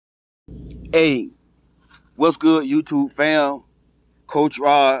Hey, what's good, YouTube fam? Coach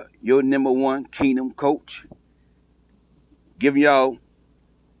Rod, your #1 Kingdom coach, giving y'all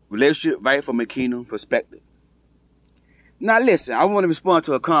relationship right from a kingdom perspective. Now, listen, I want to respond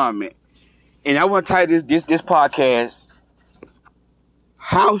to a comment, and I want to title this podcast: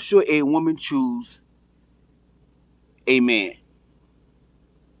 How should a woman choose a man?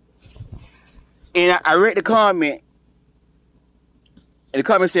 And I read the comment, and the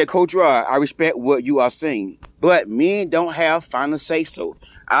comment said, Coach Rod, I respect what you are saying, but men don't have final say so.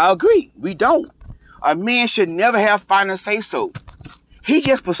 I agree, we don't. A man should never have final say so. He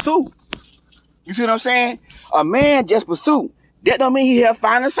just pursue. You see what I'm saying? A man just pursue. That don't mean he have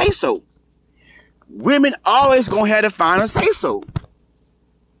final say so. Women always gonna have the final say so.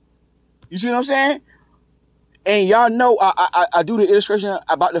 You see what I'm saying? And y'all know I do the illustration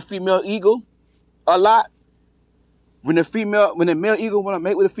about the female eagle a lot. When the male eagle want to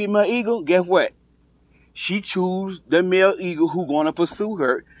mate with a female eagle, guess what? She choose the male eagle who gonna pursue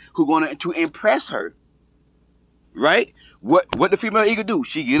her, who gonna to impress her. Right? What the female eagle do?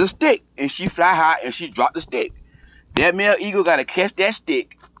 She get a stick and she fly high and she drop the stick. That male eagle gotta catch that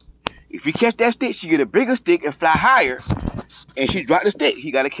stick. If he catch that stick, she get a bigger stick and fly higher, and she drop the stick. He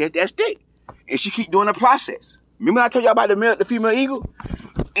gotta catch that stick, and she keep doing the process. Remember I told y'all about the female eagle?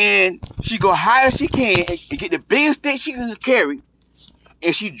 And she go high as she can and get the biggest stick she can carry,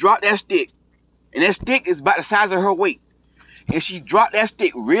 and she drop that stick. And that stick is about the size of her weight. And she dropped that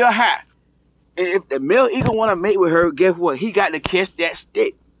stick real high. And if the male eagle want to mate with her, guess what? He got to catch that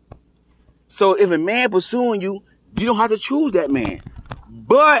stick. So if a man pursuing you, you don't have to choose that man.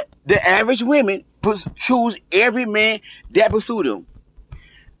 But the average women choose every man that pursue them.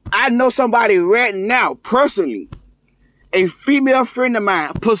 I know somebody right now, personally, a female friend of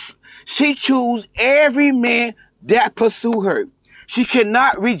mine, she choose every man that pursue her. She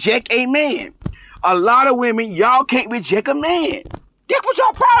cannot reject a man. A lot of women, y'all can't reject a man. That's what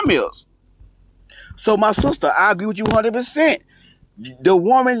y'all problem is. So my sister, I agree with you 100%. The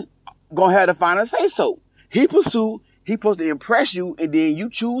woman gonna have the final say so. He supposed to impress you, and then you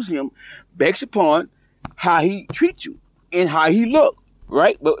choose him based upon how he treats you and how he look,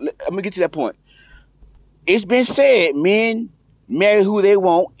 right? But I'm gonna get to that point. It's been said, men marry who they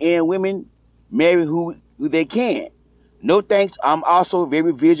want and women marry who they can. No thanks. I'm also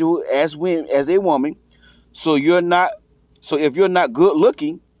very visual as a woman. So if you're not good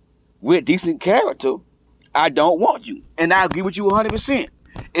looking with decent character, I don't want you. And I agree with you 100%.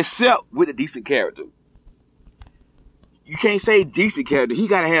 Except with a decent character. You can't say decent character. He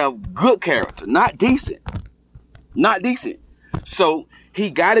gotta have good character, not decent. Not decent. So he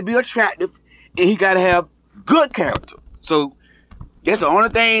gotta be attractive and he gotta have good character. So that's the only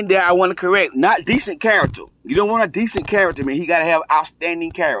thing that I want to correct. Not decent character. You don't want a decent character, man. He gotta have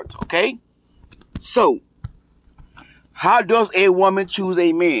outstanding character, okay? So, how does a woman choose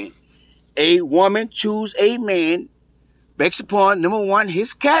a man? A woman choose a man based upon, #1,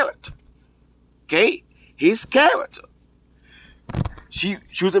 his character. Okay? His character. She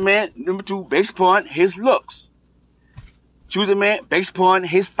choose a man, #2, based upon his looks. Choose a man based upon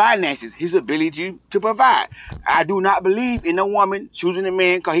his finances, his ability to provide. I do not believe in a woman choosing a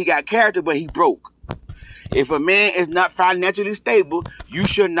man because he got character, but he broke. If a man is not financially stable, you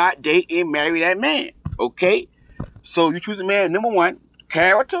should not date and marry that man. Okay? So you choose a man, #1,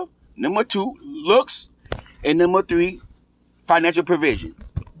 character, #2, looks, and #3, financial provision.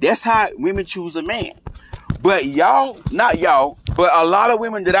 That's how women choose a man. But y'all, not y'all, but a lot of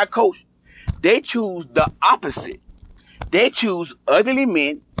women that I coach, they choose the opposite. They choose ugly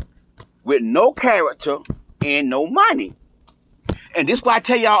men with no character and no money. And this is why I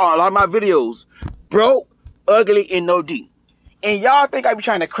tell y'all on a lot of my videos, broke, ugly, and no D. And y'all think I be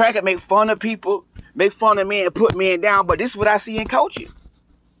trying to crack it, make fun of people, make fun of men, and put men down, but this is what I see in coaching.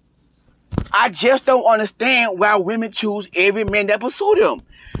 I just don't understand why women choose every man that pursue them.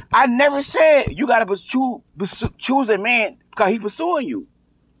 I never said you gotta choose a man because he pursuing you.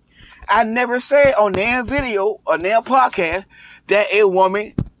 I never said on their video or their podcast that a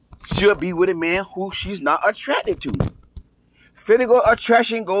woman should be with a man who she's not attracted to. Physical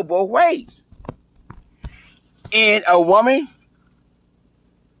attraction go both ways. And a woman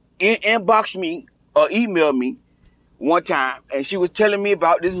inboxed me or emailed me one time, and she was telling me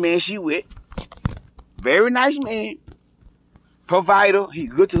about this man she with. Very nice man. Provider. He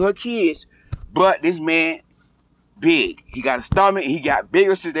good to her kids. But this man, big. He got a stomach, and he got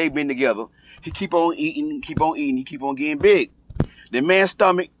bigger since they've been together. He keep on eating, he keep on getting big. The man's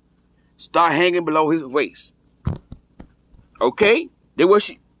stomach start hanging below his waist. Okay?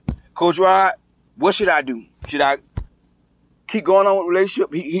 Coach Rod, what should I do? Should I keep going on with the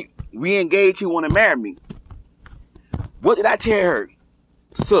relationship? we engaged, you want to marry me. What did I tell her?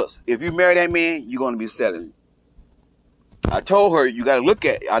 Sis, if you marry that man, you're going to be settling. I told her, you got to look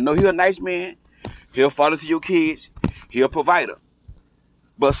at it. I know he's a nice man. He'll father to your kids. He'll provide her.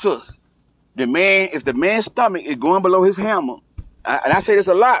 But sis, if the man's stomach is going below his hammer, and I say this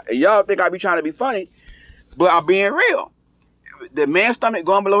a lot, and y'all think I be trying to be funny, but I'm being real. The man's stomach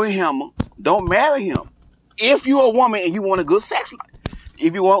going below his hammer, don't marry him. If you're a woman and you want a good sex life,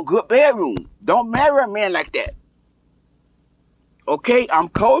 if you want good bedroom, don't marry a man like that. Okay, I'm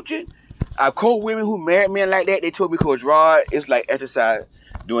coaching. I coach women who married men like that. They told me, Coach Rod, it's like exercise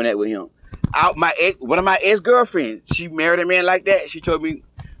doing that with him. One of my ex-girlfriends, she married a man like that. She told me,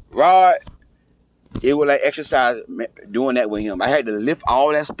 Rod, it was like exercise doing that with him. I had to lift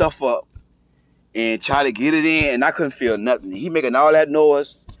all that stuff up and try to get it in, and I couldn't feel nothing. He making all that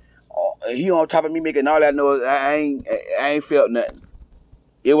noise. He on top of me making all that noise. I ain't felt nothing.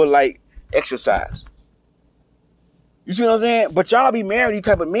 It was like exercise. You see what I'm saying? But y'all be marrying these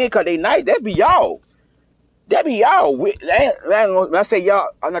type of men because they nice. That be y'all. That be y'all. When I say y'all,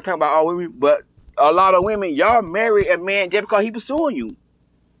 I'm not talking about all women, but a lot of women, y'all marry a man just because he pursuing you.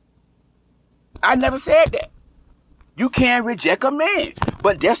 I never said that. You can't reject a man.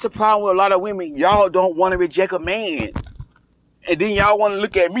 But that's the problem with a lot of women. Y'all don't want to reject a man. And then y'all want to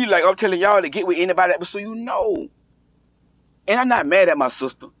look at me like I'm telling y'all to get with anybody that pursue you. No. And I'm not mad at my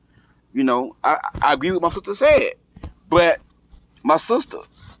sister. You know, I agree with what my sister said. But my sister,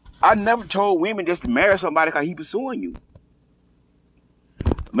 I never told women just to marry somebody because he pursuing you.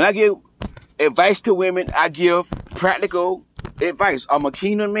 When I give advice to women, I give practical advice. I'm a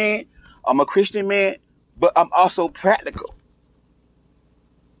kingdom man. I'm a Christian man. But I'm also practical.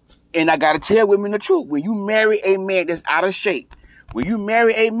 And I got to tell women the truth. When you marry a man that's out of shape, when you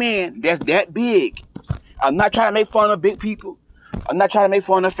marry a man that's that big, I'm not trying to make fun of big people. I'm not trying to make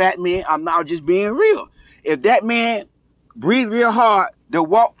fun of fat men. I'm not just being real. If that man breathes real hard to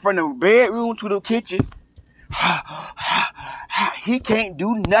walk from the bedroom to the kitchen, he can't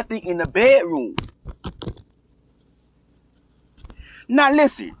do nothing in the bedroom. Now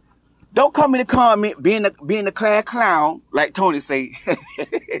listen. Don't come in the comment being the class clown, like Tony say.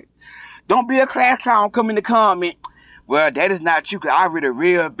 Don't be a class clown, come in the comment. Well, that is not true, because I read a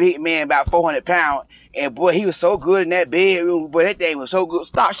real big man, about 400 pounds, and boy, he was so good in that bedroom. Boy, that thing was so good.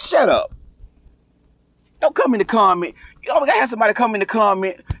 Stop, shut up. Don't come in the comment. You always gotta have somebody come in the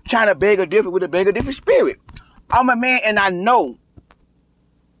comment trying to beg a different with a beg a different spirit. I'm a man and I know.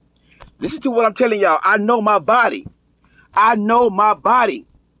 Listen to what I'm telling y'all. I know my body. I know my body.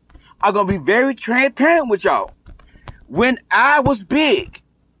 I'm going to be very transparent with y'all. When I was big,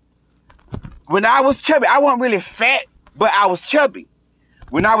 when I was chubby, I wasn't really fat, but I was chubby.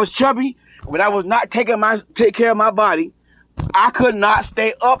 When I was chubby, when I was not take care of my body, I could not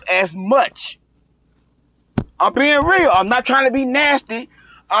stay up as much. I'm being real. I'm not trying to be nasty.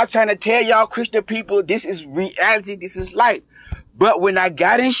 I'm trying to tell y'all Christian people, this is reality, this is life. But when I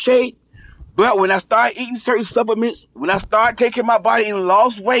got in shape, but when I started eating certain supplements, when I started taking my body and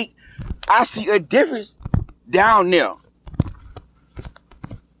lost weight, I see a difference down there.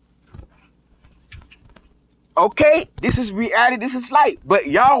 Okay, this is reality, this is life. But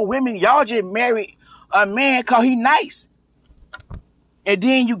y'all women, y'all just marry a man cause he nice. And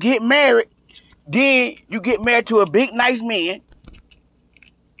then you get married. Then you get married to a big nice man.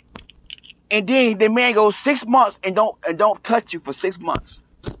 And then the man goes 6 months and don't touch you for 6 months.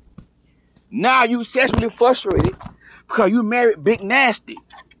 Now you sexually frustrated because you married big nasty.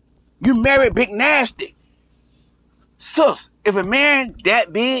 You married big nasty. Sus, if a man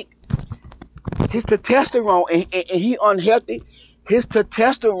that big, his testosterone, and he unhealthy, his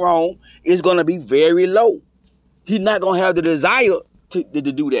testosterone is going to be very low. He's not going to have the desire to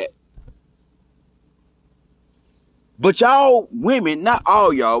do that. But y'all women, not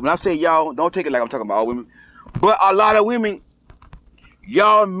all y'all, when I say y'all, don't take it like I'm talking about all women, but a lot of women,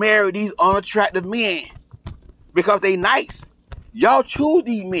 y'all marry these unattractive men because they nice. Y'all choose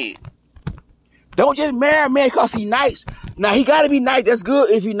these men. Don't just marry a man because he's nice. Now, he got to be nice. That's good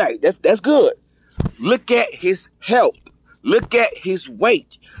if he's nice. That's good. Look at his health. Look at his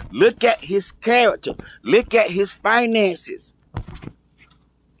weight. Look at his character. Look at his finances.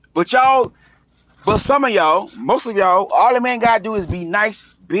 But some of y'all, most of y'all, all the man got to do is be nice,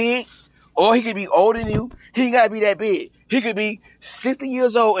 big, or he could be older than you. He ain't got to be that big. He could be 60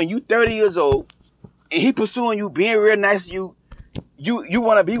 years old and you 30 years old, and he pursuing you, being real nice to you. You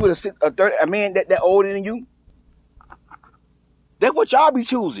want to be with a man that older than you? That's what y'all be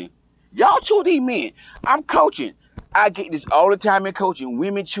choosing. Y'all choose these men. I'm coaching. I get this all the time in coaching.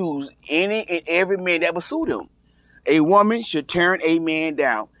 Women choose any and every man that pursue them. A woman should turn a man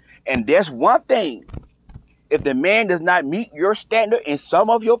down. And that's one thing. If the man does not meet your standard in some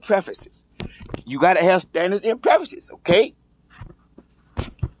of your preferences, you got to have standards and preferences, okay?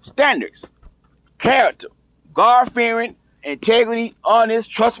 Standards, character, God-fearing, integrity,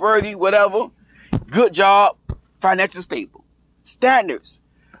 honest, trustworthy, whatever, good job, financial stable. Standards,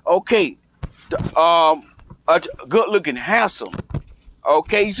 okay, good looking, handsome,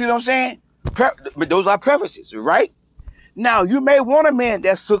 okay, you see what I'm saying? But those are preferences, right? Now, you may want a man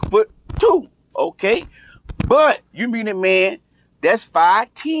that's 6'2", okay? But you meet a man that's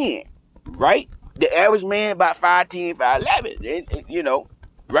 5'10", right? The average man about 5'10", 5'11", you know,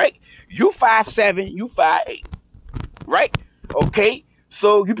 right? You 5'7", you 5'8", right? Okay,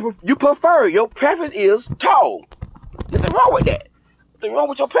 so you prefer, your preference is tall. Nothing wrong with that. Nothing wrong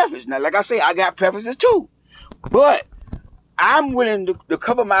with your preference. Now, like I say, I got preferences too. But I'm willing to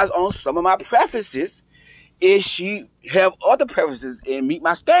compromise on some of my preferences if she have other preferences and meet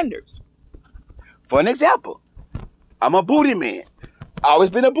my standards. For an example, I'm a booty man. Always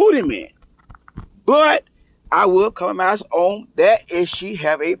been a booty man. But I will compromise on that if she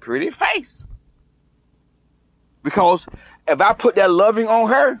have a pretty face. Because if I put that loving on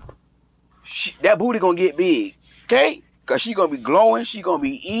her, that booty gonna get big. Okay? Because she gonna be glowing. She gonna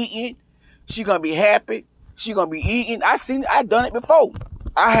be eating. She gonna be happy. She gonna be eating. I done it before.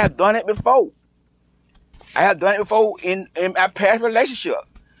 I have done it before. I have done it before in my past relationship.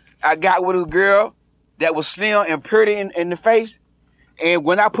 I got with a girl that was slim and pretty in the face. And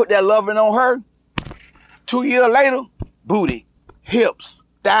when I put that loving on her, 2 years later, booty, hips,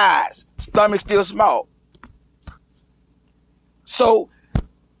 thighs, stomach still small. So,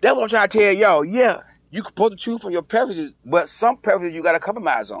 that's what I'm trying to tell y'all. Yeah, you can supposed to choose from your preferences, but some preferences you got to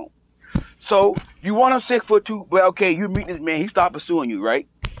compromise on. So, you want him 6'2", but okay, you meet this man, he start pursuing you, right?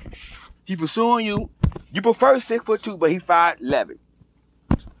 He pursuing you. You prefer 6'2", but he 5'11",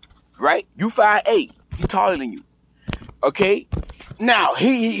 right? You 5'8". He taller than you. Okay? Now,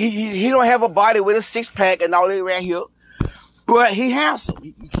 he don't have a body with a six-pack and all that right here, but he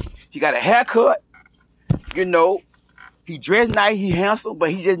handsome. He got a haircut, you know. He dressed nice, he handsome,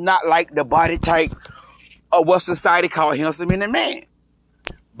 but he just not like the body type of what society call handsome in a man.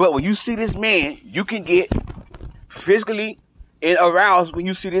 But when you see this man, you can get physically aroused when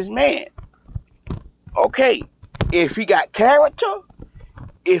you see this man. Okay, if he got character,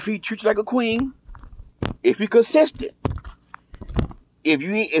 if he treats you like a queen, if he consistent,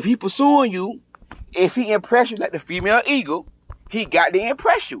 if he pursuing you, if he impress you like the female eagle, he got to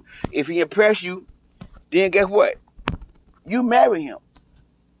impress you. If he impress you, then guess what? You marry him.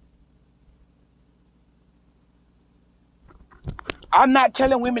 I'm not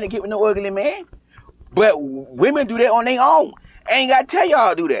telling women to get with no ugly man, but women do that on their own. I ain't got to tell y'all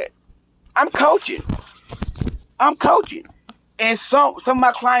to do that. I'm coaching. And some of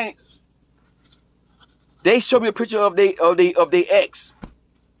my clients, they show me a picture of their ex.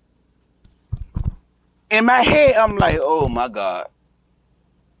 In my head, I'm like, oh my God.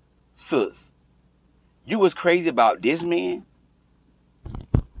 Sis, you was crazy about this man?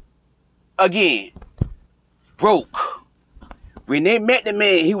 Again, broke. When they met the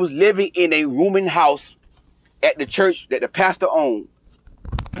man, he was living in a rooming house at the church that the pastor owned.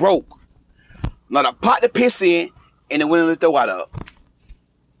 Broke. Not a pot to piss in, and then went and throw water up.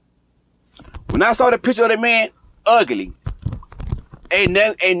 When I saw the picture of the man, ugly. Ain't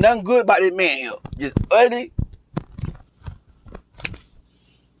nothing good about this man here. Just ugly.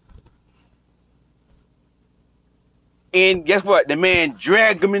 And guess what? The man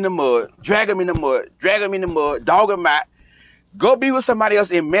dragged him in the mud, dog him out, go be with somebody else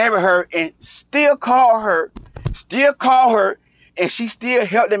and marry her, and still call her, and she still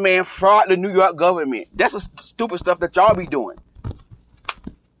helped the man fraud the New York government. That's the stupid stuff that y'all be doing.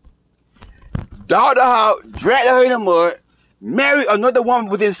 Dogged her out, dragged her in the mud, married another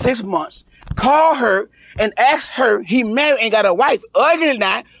woman within 6 months, called her and asked her, he married and got a wife, ugly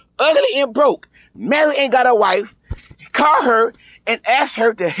now, ugly and broke, married and got a wife, called her and asked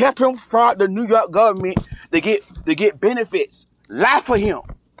her to help him fraud the New York government to get benefits. Lie for him.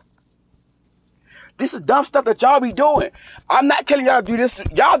 This is dumb stuff that y'all be doing. I'm not telling y'all to do this.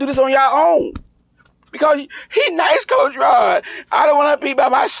 Y'all do this on your own. Because he nice, Coach Rod. I don't want to be by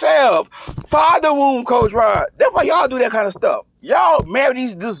myself. Father womb, Coach Rod. That's why y'all do that kind of stuff. Y'all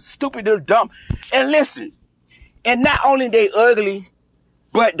marry these stupid, this dumb. And listen, and not only they ugly,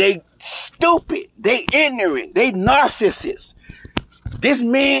 but they stupid, they ignorant, they narcissists. This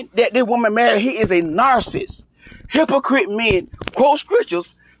man that this woman married, he is a narcissist. Hypocrite men quote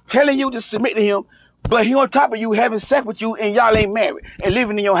scriptures telling you to submit to him, but he on top of you having sex with you and y'all ain't married and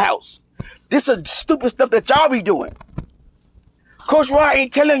living in your house. This is stupid stuff that y'all be doing. Coach Rod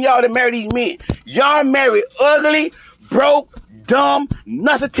ain't telling y'all to marry these men. Y'all marry ugly, broke, dumb,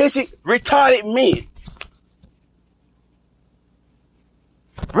 narcissistic, retarded men.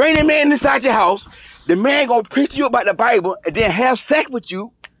 Bring the man inside your house. The man gonna preach to you about the Bible and then have sex with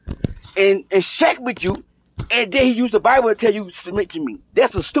you and shack with you. And then he use the Bible to tell you submit to me.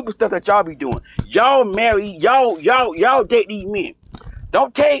 That's the stupid stuff that y'all be doing. Y'all marry, y'all date these men.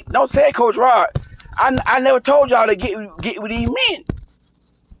 Don't say Coach Rod. I never told y'all to get with these men.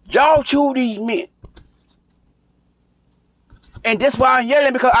 Y'all choose these men. And that's why I'm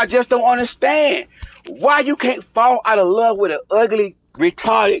yelling, because I just don't understand why you can't fall out of love with an ugly,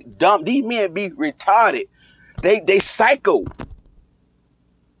 retarded, dumb. These men be retarded. They psycho.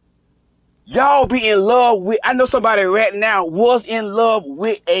 Y'all be in love with, I know somebody right now was in love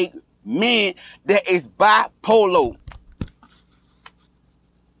with a man that is bipolar.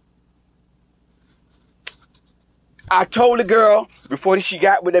 I told the girl before she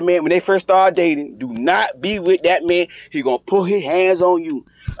got with that man, when they first started dating, do not be with that man. He gonna put his hands on you.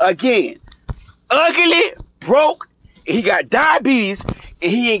 Again, ugly, broke, and he got diabetes, and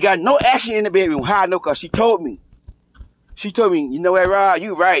he ain't got no action in the bedroom. How I know? Because she told me. She told me, you know what, Rod,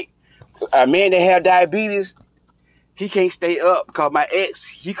 you right. A man that have diabetes, he can't stay up, because my ex,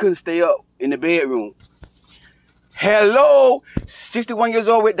 he couldn't stay up in the bedroom. Hello, 61 years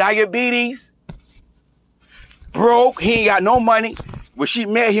old with diabetes. Broke, he ain't got no money. When she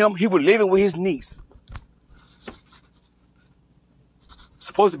met him, he was living with his niece.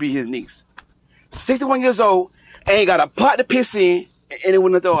 Supposed to be his niece. 61 years old, ain't got a pot to piss in, and it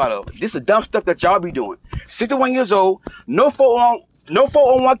wouldn't throw out of. This is the dumb stuff that y'all be doing. 61 years old, no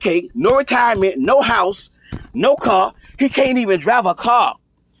 401k, no retirement, no house, no car. He can't even drive a car.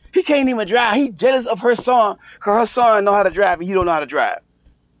 He can't even drive. He jealous of her son, because her son know how to drive and he don't know how to drive.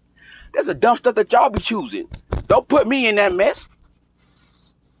 That's the dumb stuff that y'all be choosing. Don't put me in that mess.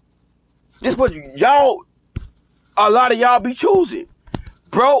 This what y'all, a lot of y'all be choosing.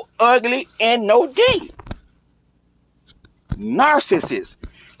 Broke, ugly, and no D. Narcissist.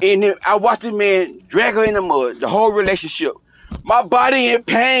 And then I watched the man drag her in the mud, the whole relationship. My body in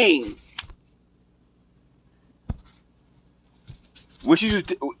pain. When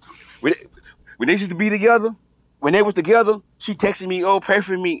they used to be together, when they was together, she texted me, oh, pray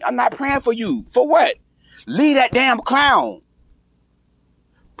for me. I'm not praying for you. For what? Leave that damn clown.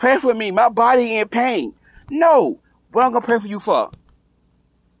 Pray for me. My body in pain. No. What I'm going to pray for you for?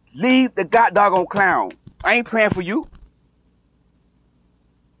 Leave the doggone clown. I ain't praying for you.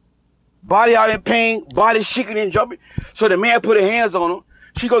 Body out in pain. Body shaking and jumping. So the man put her hands on him.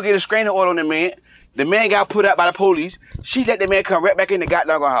 She go get a restraining order on the man. The man got put out by the police. She let the man come right back in the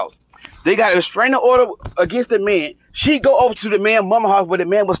doggone house. They got a restraining order against the man. She go over to the man's mama house where the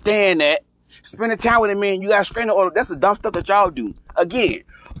man was staying at. Spending time with the man. You got a restraining order. That's the dumb stuff that y'all do. Again,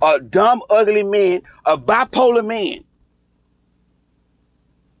 a dumb, ugly man. A bipolar man.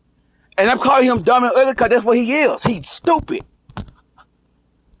 And I'm calling him dumb and ugly because that's what he is. He's stupid.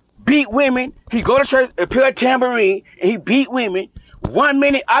 Beat women. He go to church and play a tambourine and he beat women. 1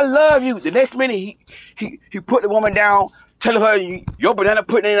 minute, I love you. The next minute, he put the woman down, telling her, your banana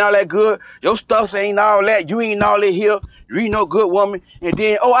pudding ain't all that good. Your stuff ain't all that. You ain't all that here. You ain't no good woman. And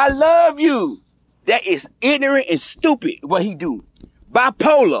then, oh, I love you. That is ignorant and stupid what he do.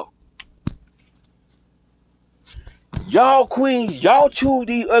 Bipolar. Y'all queens, y'all choose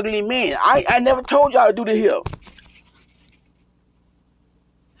these ugly men. I never told y'all to do this here.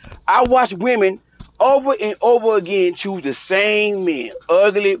 I watch women over and over again choose the same men.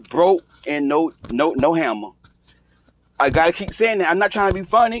 Ugly, broke, and no hammer. I gotta keep saying that. I'm not trying to be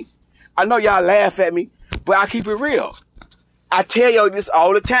funny. I know y'all laugh at me, but I keep it real. I tell y'all this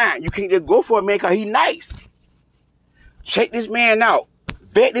all the time. You can't just go for a man because he's nice. Check this man out.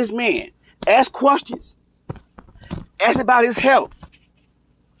 Vet this man. Ask questions. Ask about his health.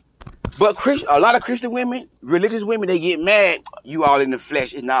 But a lot of Christian women, religious women, they get mad. You all in the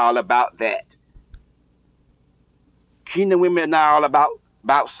flesh. It's not all about that. Kingdom women are not all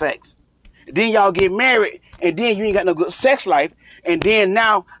about sex. Then y'all get married, and then you ain't got no good sex life. And then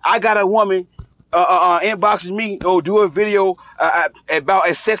now I got a woman inboxing me or do a video about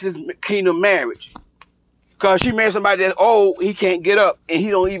a sexless kingdom marriage. Because she married somebody that's old, he can't get up, and he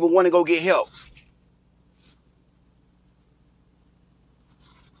don't even want to go get help.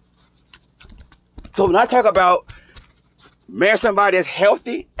 So when I talk about marry somebody that's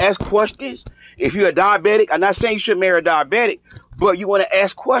healthy, ask questions. If you're a diabetic, I'm not saying you should marry a diabetic, but you want to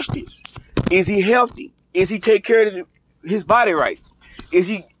ask questions. Is he healthy? Is he take care of his body right? Is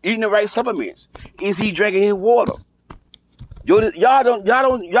he eating the right supplements? Is he drinking his water? Y'all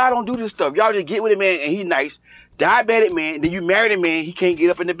don't do this stuff. Y'all just get with a man and he nice. diabetic man, then you marry a man, he can't get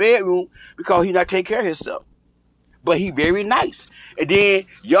up in the bedroom because he not taking care of himself. But he very nice. And then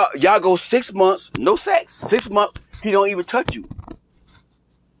y'all go 6 months, no sex. 6 months, he don't even touch you.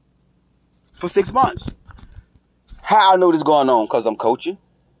 For 6 months. How I know this going on? Because I'm coaching.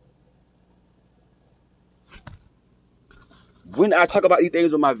 When I talk about these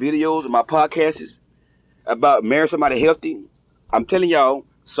things on my videos and my podcasts about marrying somebody healthy, I'm telling y'all,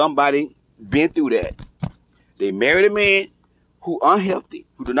 somebody been through that. They married a man who unhealthy,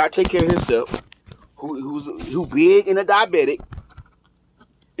 who do not take care of himself, who big and a diabetic,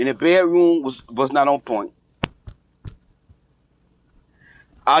 and the bedroom was not on point.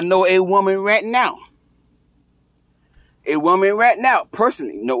 I know a woman right now.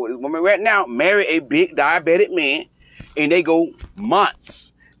 Personally, know a woman right now married a big diabetic man, and they go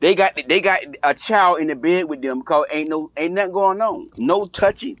months. They got a child in the bed with them because ain't nothing going on. No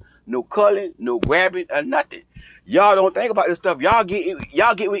touching, no cuddling, no grabbing, or nothing. Y'all don't think about this stuff. Y'all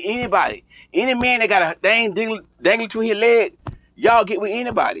get with anybody. Any man that got a thing dangling to his leg, y'all get with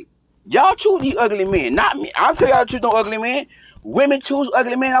anybody. Y'all choose these ugly men, not me. I'm telling y'all to choose no ugly men. Women choose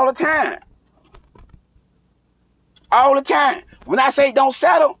ugly men all the time. All the time. When I say don't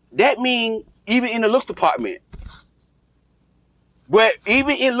settle, that means even in the looks department. But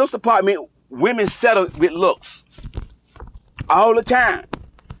even in looks department, women settle with looks. All the time.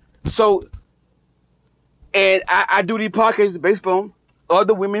 So, and I do these podcasts based on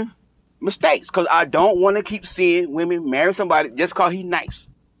other women mistakes. Because I don't want to keep seeing women marry somebody just because he's nice.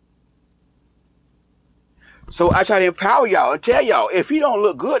 So I try to empower y'all and tell y'all, if he don't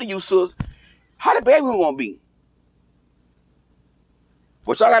look good to you, sis, how the baby won't be?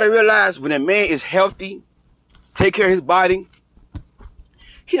 What y'all got to realize, when a man is healthy, take care of his body,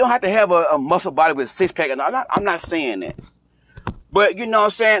 he don't have to have a muscle body with a six-pack. I'm not saying that. But, you know what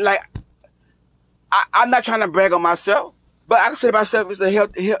I'm saying? Like, I'm not trying to brag on myself, but I consider myself as a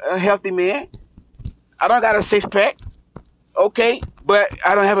healthy man. I don't got a six-pack, okay? But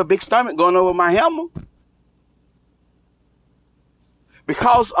I don't have a big stomach going over my helmet.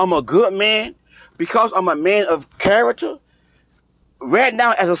 Because I'm a good man, because I'm a man of character, right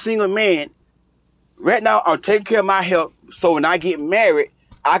now as a single man, right now I'm taking care of my health, so when I get married,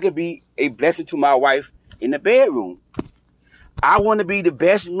 I could be a blessing to my wife in the bedroom. I want to be the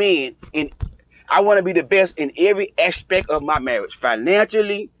best man, I want to be the best in every aspect of my marriage.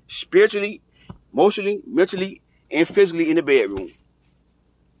 Financially, spiritually, emotionally, mentally, and physically in the bedroom.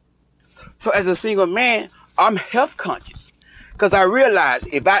 So as a single man, I'm health conscious. Because I realize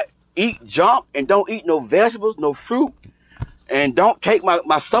if I eat junk and don't eat no vegetables, no fruit, and don't take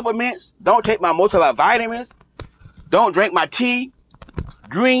my supplements, don't take my multivitamins, don't drink my tea,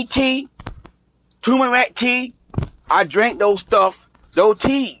 green tea, turmeric tea, I drink those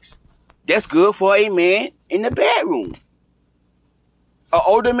teas. That's good for a man in the bedroom. An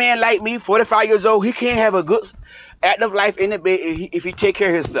older man like me, 45 years old, he can't have a good active life in the bed if he take care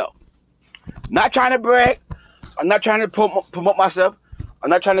of himself. Not trying to brag. I'm not trying to promote myself. I'm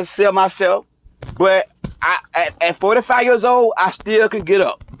not trying to sell myself. But at 45 years old, I still can get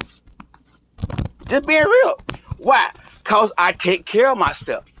up. Just being real. Why? Because I take care of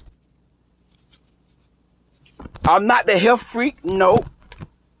myself. I'm not the health freak, no.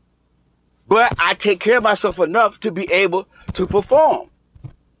 But I take care of myself enough to be able to perform.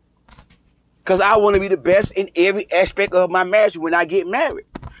 Because I want to be the best in every aspect of my marriage when I get married.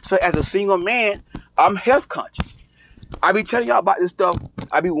 So as a single man, I'm health conscious. I be telling y'all about this stuff.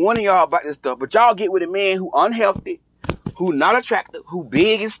 I be warning y'all about this stuff. But y'all get with a man who unhealthy, who not attractive, who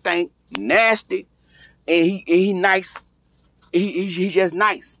big and stink, nasty, and he nice. He just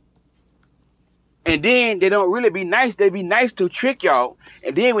nice. And then they don't really be nice. They be nice to trick y'all.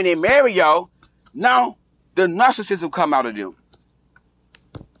 And then when they marry y'all, now the narcissism come out of them.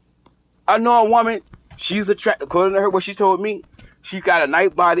 I know a woman, she's attractive. According to her, what she told me, she got a nice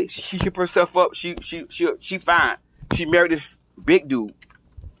body. She keep herself up. She fine. She married this big dude.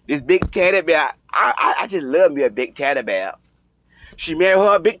 This big teddy bear. I just love me a big teddy bear. She married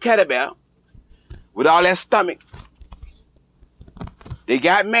her a big teddy bear with all that stomach. They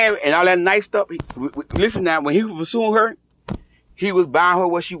got married and all that nice stuff. Listen now, when he was pursuing her, he was buying her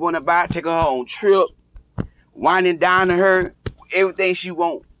what she want to buy, taking her on trips, winding down to her, everything she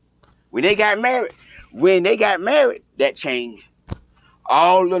want. When they got married, that changed.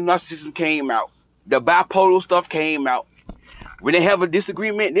 All the narcissism came out. The bipolar stuff came out. When they have a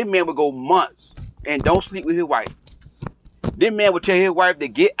disagreement, this man would go months and don't sleep with his wife. This man would tell his wife to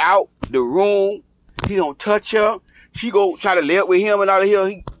get out the room. He don't touch her. She go try to lay up with him and all of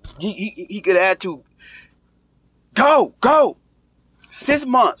that. He could add to go. 6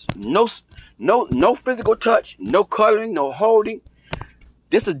 months, no No physical touch, no cuddling, no holding.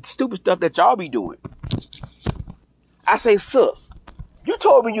 This is stupid stuff that y'all be doing. I say, sis, you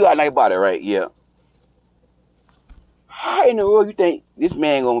told me you got a nice body, right? Yeah. How in the world you think this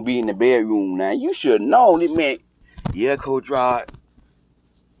man gonna be in the bedroom now? You should know this man. Yeah, Coach Rod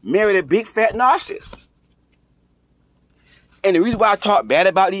married a big fat narcissist. And the reason why I talk bad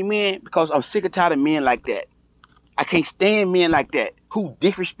about these men, because I'm sick and tired of men like that. I can't stand men like that who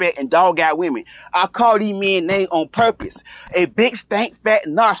disrespect and dog out women. I call these men names on purpose. A big stank fat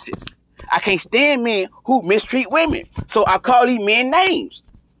narcissist. I can't stand men who mistreat women. So I call these men names.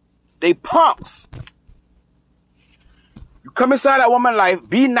 They punks. You come inside that woman's life,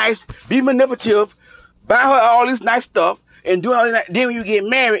 be nice, be manipulative, buy her all this nice stuff, and do all that. Then when you get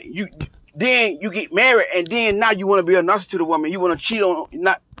married, and then now you want to be a narcissist to the woman. You want to cheat on,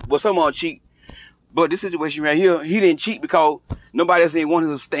 someone cheat. But this situation right here, he didn't cheat because nobody else ain't want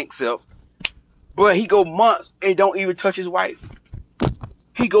his stink self. But he go months and don't even touch his wife.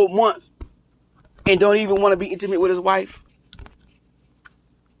 He go months and don't even want to be intimate with his wife.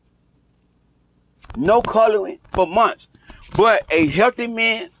 No coloring for months. But a healthy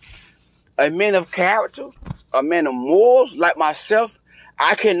man, a man of character, a man of morals like myself,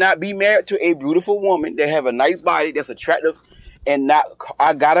 I cannot be married to a beautiful woman that have a nice body that's attractive, and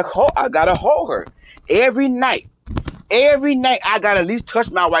I gotta hold her every night. Every night I gotta at least touch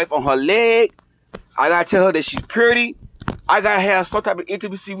my wife on her leg. I gotta tell her that she's pretty. I gotta have some type of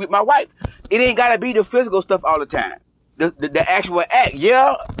intimacy with my wife. It ain't gotta be the physical stuff all the time. The actual act,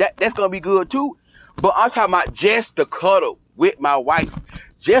 yeah, that's gonna be good too. But I'm talking about just the cuddle with my wife,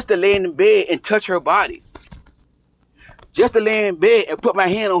 just to lay in the bed and touch her body. Just to lay in bed and put my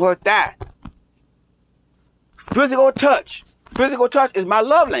hand on her thigh. Physical touch. Physical touch is my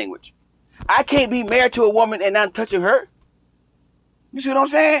love language. I can't be married to a woman and not touching her. You see what I'm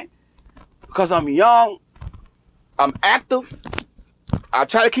saying? Because I'm young. I'm active. I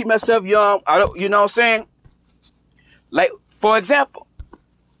try to keep myself young. You know what I'm saying? Like, for example,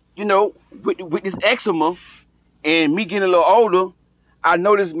 with this eczema and me getting a little older, I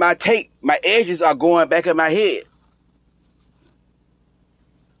noticed my edges are going back in my head.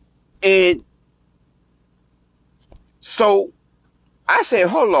 And so I said,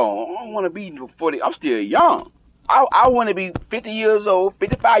 hold on, I don't want to be 40. I'm still young. I want to be 50 years old,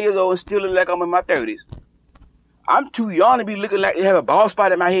 55 years old, and still look like I'm in my 30s. I'm too young to be looking like they have a bald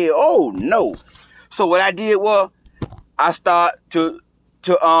spot in my head. Oh, no. So what I did was I started to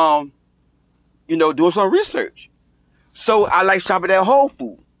doing some research. So I like shopping at Whole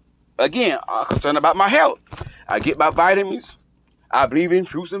Foods. Again, I'm concerned about my health. I get my vitamins. I believe in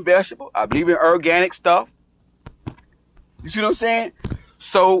fruits and vegetables. I believe in organic stuff. You see what I'm saying?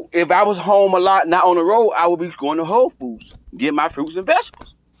 So if I was home a lot, not on the road, I would be going to Whole Foods, get my fruits and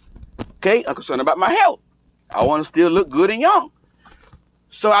vegetables. Okay? I'm concerned about my health. I want to still look good and young.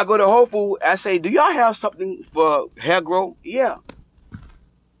 So I go to Whole Foods. I say, do y'all have something for hair growth? Yeah.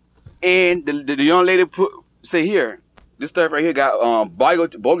 And the young lady say, here, this stuff right here got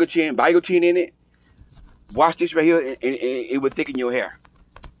biotin in it. Watch this right here, and it will thicken your hair.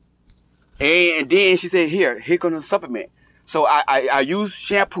 And then she said, here comes a supplement. So I use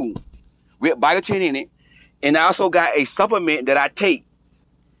shampoo with biotin in it, and I also got a supplement that I take.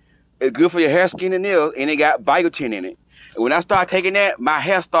 It's good for your hair, skin, and nails, and it got biotin in it. And when I start taking that, my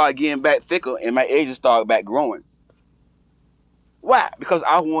hair started getting back thicker, and my edges started back growing. Why? Because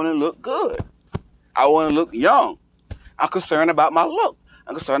I want to look good. I want to look young. I'm concerned about my look.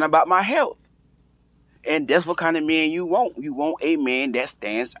 I'm concerned about my health. And that's what kind of man you want. You want a man that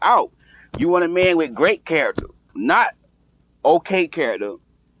stands out. You want a man with great character, not okay character,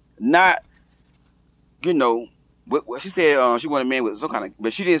 not, what she said, she wanted a man with some kind of,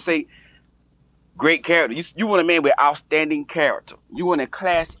 but she didn't say great character. You want a man with outstanding character. You want a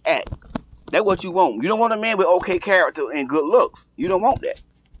class act. That's what you want. You don't want a man with okay character and good looks. You don't want that.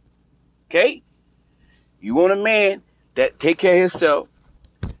 Okay? You want a man that take care of himself.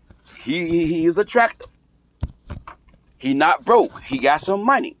 He is attractive. He not broke. He got some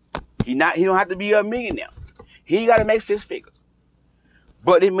money. He don't have to be a millionaire. He ain't got to make 6 figures.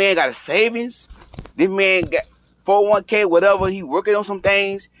 But this man got a savings. This man got 401k, whatever. He working on some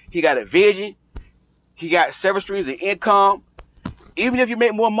things. He got a vision. He got several streams of income. Even if you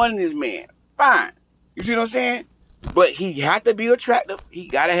make more money than this man, fine. You see what I'm saying? But he had to be attractive. He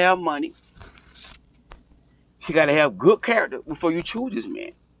got to have money. He got to have good character before you choose this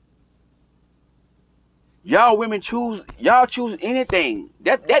man. Y'all women choose anything.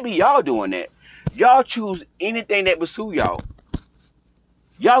 That be y'all doing that. Y'all choose anything that pursue y'all.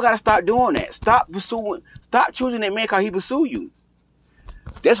 Y'all gotta start doing that. Stop choosing that man because he pursue you.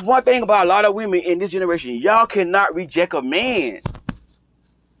 That's one thing about a lot of women in this generation. Y'all cannot reject a man.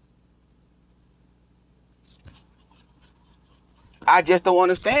 I just don't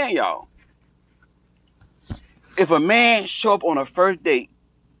understand y'all. If a man show up on a first date,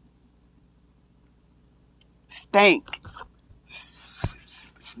 stink,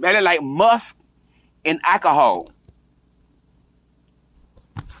 smelling like musk and alcohol.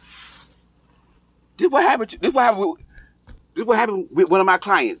 This what happened with one of my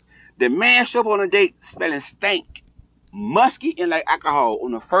clients. The man showed up on a date smelling stank, musky, and like alcohol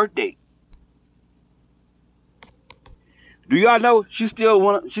on the first date. Do y'all know she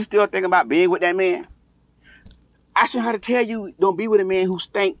still thinking about being with that man? I should have to tell you, don't be with a man who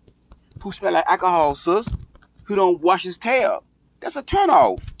stink, who smell like alcohol, sis, who don't wash his tail. That's a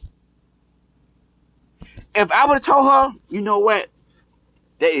turnoff. If I would have told her, you know what,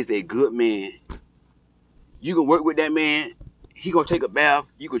 that is a good man. You can work with that man. He gonna take a bath.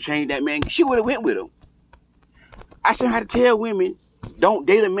 You can change that man. She would have went with him. I should have to tell women, don't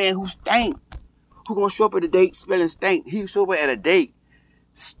date a man who stink. Who gonna show up at a date smelling stink? He show up at a date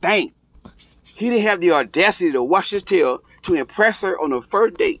stink. He didn't have the audacity to wash his tail to impress her on the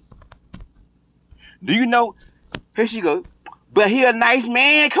first date. Do you know? Here she goes. But he a nice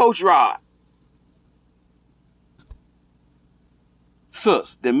man, Coach Rod.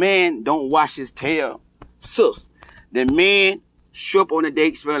 Sus, the man don't wash his tail. Sus, the man show up on a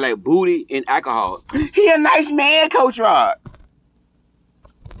date smelling like booty and alcohol. He a nice man, Coach Rod.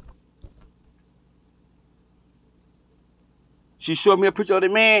 She showed me a picture of the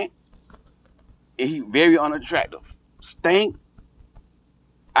man, and he very unattractive. Stank,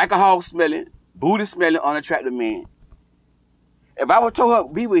 alcohol smelling, booty smelling, unattractive man. If I would told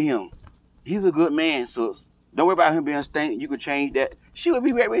her be with him, he's a good man, sis. Don't worry about him being stank. You could change that. She would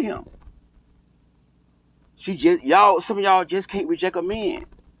be right with him. Some of y'all just can't reject a man.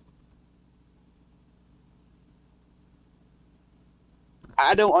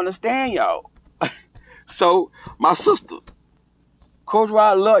 I don't understand y'all. So my sister, Coach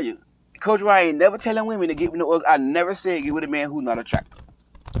Rod, love you. Coach Rod ain't never telling women to get with no other. I never said get with a man who's not attractive.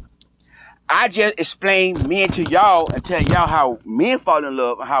 I just explain men to y'all and tell y'all how men fall in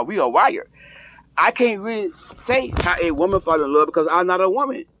love and how we are wired. I can't really say how a woman fall in love because I'm not a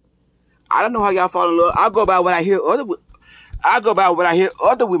woman. I don't know how y'all fall in love. I go by what I hear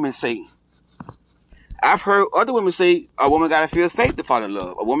other women say. I've heard other women say a woman gotta feel safe to fall in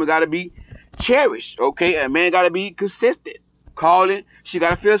love. A woman gotta be cherished. Okay, a man gotta be consistent. Calling, she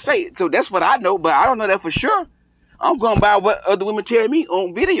gotta feel safe. So that's what I know, but I don't know that for sure. I'm going by what other women tell me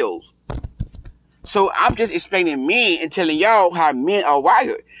on videos. So I'm just explaining men and telling y'all how men are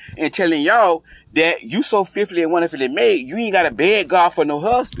wired and telling y'all that you so fearfully and wonderfully made, you ain't gotta beg God for no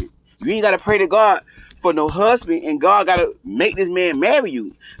husband. You ain't gotta pray to God for no husband, and God gotta make this man marry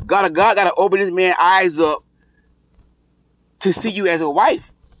you. God gotta open this man's eyes up to see you as a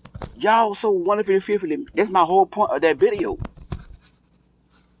wife. Y'all so wonderfully fearfully. That's my whole point of that video.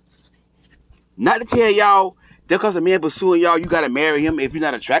 Not to tell y'all that because a man pursuing y'all, you gotta marry him if you're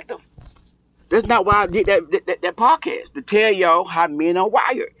not attractive. That's not why I did that podcast. To tell y'all how men are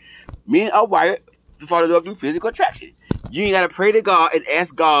wired. Men are wired to fall in love through physical attraction. You ain't gotta pray to God and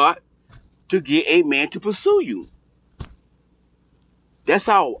ask God to get a man to pursue you. That's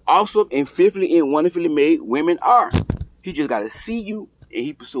how awesome and fearfully and wonderfully made women are. He just gotta see you and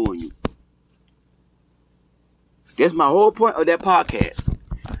he pursuing you. That's my whole point of that podcast.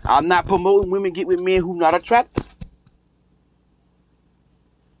 I'm not promoting women get with men who not attractive.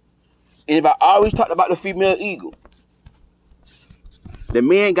 And if I always talked about the female ego, the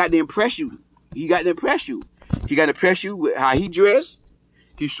man got to impress you. He got to impress you. He got to impress you with how he dressed.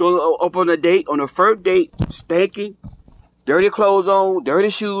 He showed up on a date, on the first date, stinking, dirty clothes on, dirty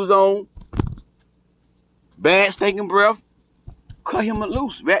shoes on, bad stinking breath. Cut him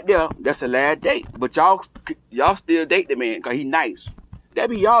loose right there. That's the last date. But y'all still date the man because he nice. That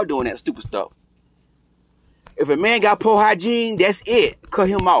be y'all doing that stupid stuff. If a man got poor hygiene, that's it. Cut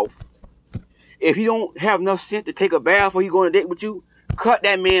him off. If he don't have enough sense to take a bath before he go on a date with you, cut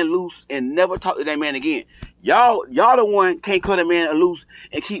that man loose and never talk to that man again. Y'all the one can't cut a man loose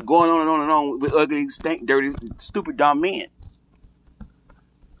and keep going on and on and on with ugly, stink, dirty, stupid, dumb men.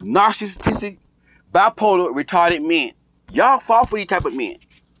 Narcissistic, bipolar, retarded men. Y'all fall for these type of men.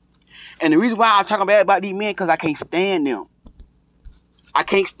 And the reason why I'm talking bad about these men because I can't stand them. I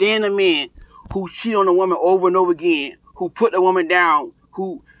can't stand a man who cheat on a woman over and over again, who put the woman down,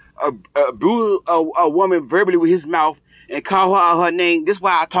 who abuse a woman verbally with his mouth and call her out her name. This is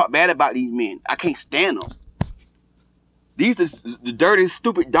why I talk bad about these men. I can't stand them. These are the dirty,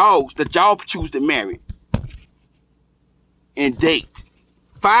 stupid dogs that y'all choose to marry and date.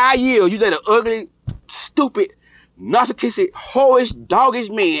 5 years, you let an ugly, stupid, narcissistic, whorish, doggish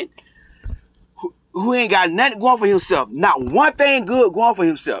man who ain't got nothing going for himself. Not one thing good going for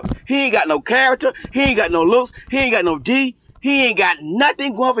himself. He ain't got no character. He ain't got no looks. He ain't got no D. He ain't got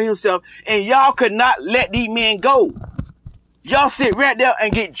nothing going for himself. And y'all could not let these men go. Y'all sit right there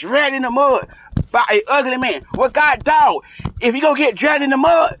and get dragged in the mud by an ugly man. Well, God, dog, if you gonna get dragged in the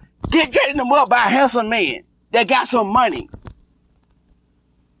mud, get dragged in the mud by a handsome man that got some money.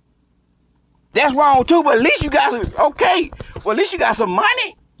 That's wrong too, but at least you got some, okay. Well, at least you got some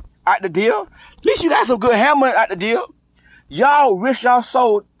money out the deal. At least you got some good hair money out the deal. Y'all risk y'all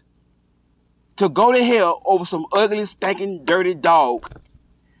soul to go to hell over some ugly, stinking, dirty dog.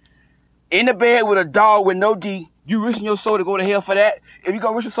 In the bed with a dog with no D. You risking your soul to go to hell for that? If you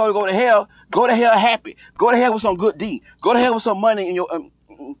gonna risk your soul to go to hell happy. Go to hell with some good D. Go to hell with some money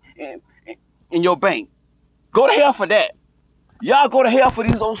in your bank. Go to hell for that. Y'all go to hell for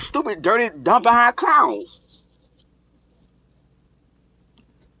these old stupid, dirty, dumb behind clowns.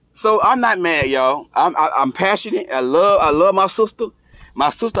 So I'm not mad, y'all. I'm passionate. I love my sister. My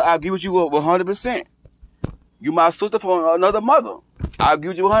sister, I'll give you 100%. You my sister from another mother. I'll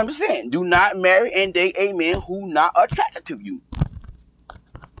give you 100%. Do not marry and date a man who not attracted to you.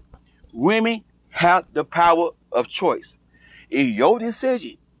 Women have the power of choice. It's your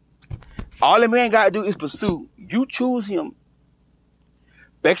decision. All a man got to do is pursue. You choose him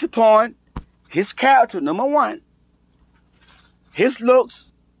based upon his character, number one, his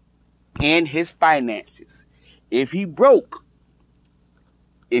looks, and his finances. If he broke,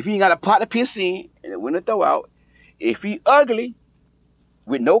 if he ain't got a pot to piss in and a window to throw out, if he ugly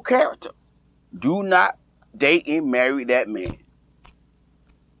with no character, do not date and marry that man.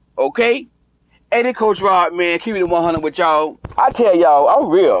 Okay? Hey, this Coach Rod, man, keep it 100 with y'all. I tell y'all, I'm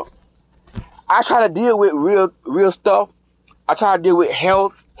real. I try to deal with real stuff. I try to deal with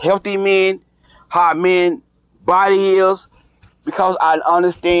healthy men, how men body is, because I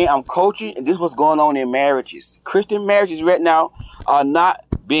understand I'm coaching, and this is what's going on in marriages. Christian marriages right now are not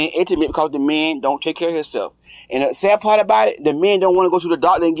being intimate because the man don't take care of himself. And the sad part about it, the man don't want to go to the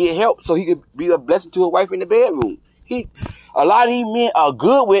doctor and get help so he could be a blessing to his wife in the bedroom. A lot of these men are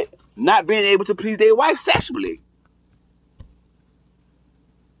good with not being able to please their wife sexually.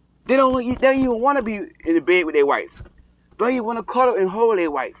 They don't even want to be in the bed with their wife. They don't even want to cuddle and hold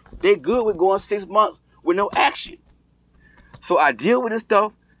their wife. They're good with going 6 months with no action. So I deal with this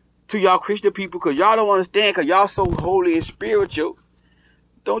stuff to y'all Christian people because y'all don't understand because y'all so holy and spiritual.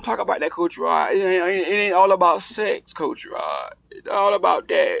 Don't talk about that, Coach Rod. It ain't all about sex, Coach Rod. It's all about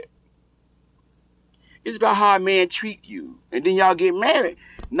that. It's about how a man treat you. And then y'all get married.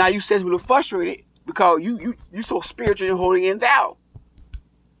 Now you sexually frustrated because you so spiritual and holy and thou.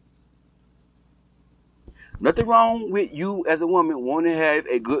 Nothing wrong with you as a woman wanting to have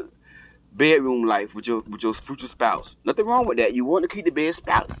a good bedroom life with your future spouse. Nothing wrong with that. You want to keep the bed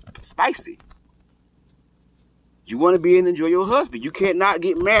spicy. You want to be and enjoy your husband. You can't not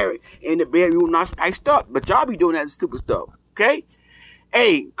get married in the bedroom not spiced up. But y'all be doing that stupid stuff. Okay?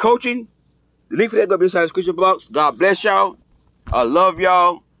 Hey, coaching. The link for that going to be inside the description box. God bless y'all. I love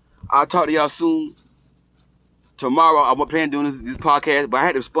y'all. I'll talk to y'all soon. Tomorrow, I'm planning on doing this podcast, but I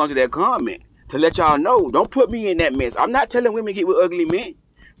had to respond to that comment to let y'all know. Don't put me in that mess. I'm not telling women get with ugly men.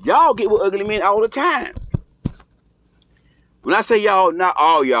 Y'all get with ugly men all the time. When I say y'all, not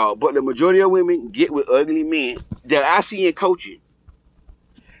all y'all, but the majority of women get with ugly men that I see in coaching.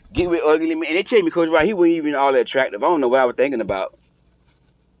 Get with ugly men. And they tell me, Coach Rod, he wasn't even all that attractive. I don't know what I was thinking about.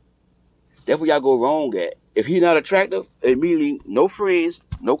 That's where y'all go wrong at. If he's not attractive, immediately no friends,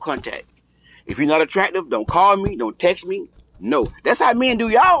 no contact. If he's not attractive, don't call me, don't text me. No. That's how men do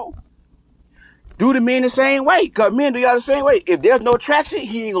y'all. Do the men the same way. Because men do y'all the same way. If there's no attraction,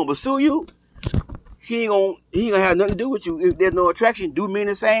 he ain't going to pursue you. He ain't gonna have nothing to do with you. If there's no attraction, do men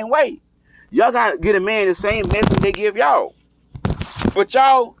the same way. Y'all gotta get a man the same message they give y'all. But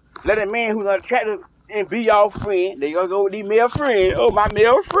y'all let a man who's not attractive and be y'all friend. They gonna go with these male friend. Oh, my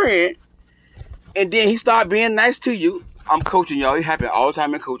male friend. And then he start being nice to you. I'm coaching y'all. It happens all the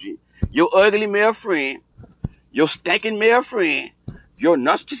time in coaching. Your ugly male friend, your stinking male friend, your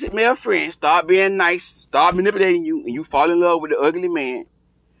narcissistic male friend start being nice, start manipulating you, and you fall in love with the ugly man.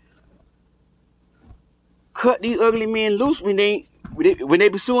 Cut these ugly men loose when they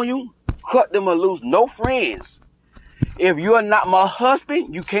pursuing you. Cut them loose. No friends. If you're not my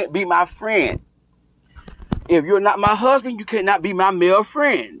husband, you can't be my friend. If you're not my husband, you cannot be my male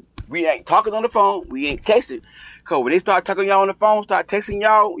friend. We ain't talking on the phone. We ain't texting. Because when they start talking to y'all on the phone, start texting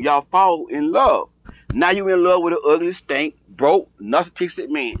y'all fall in love. Now you in love with an ugly, stink, broke, narcissistic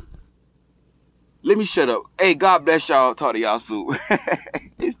man. Let me shut up. Hey, God bless y'all. Talk to y'all soon.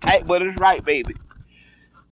 It's tight, but it's right, baby.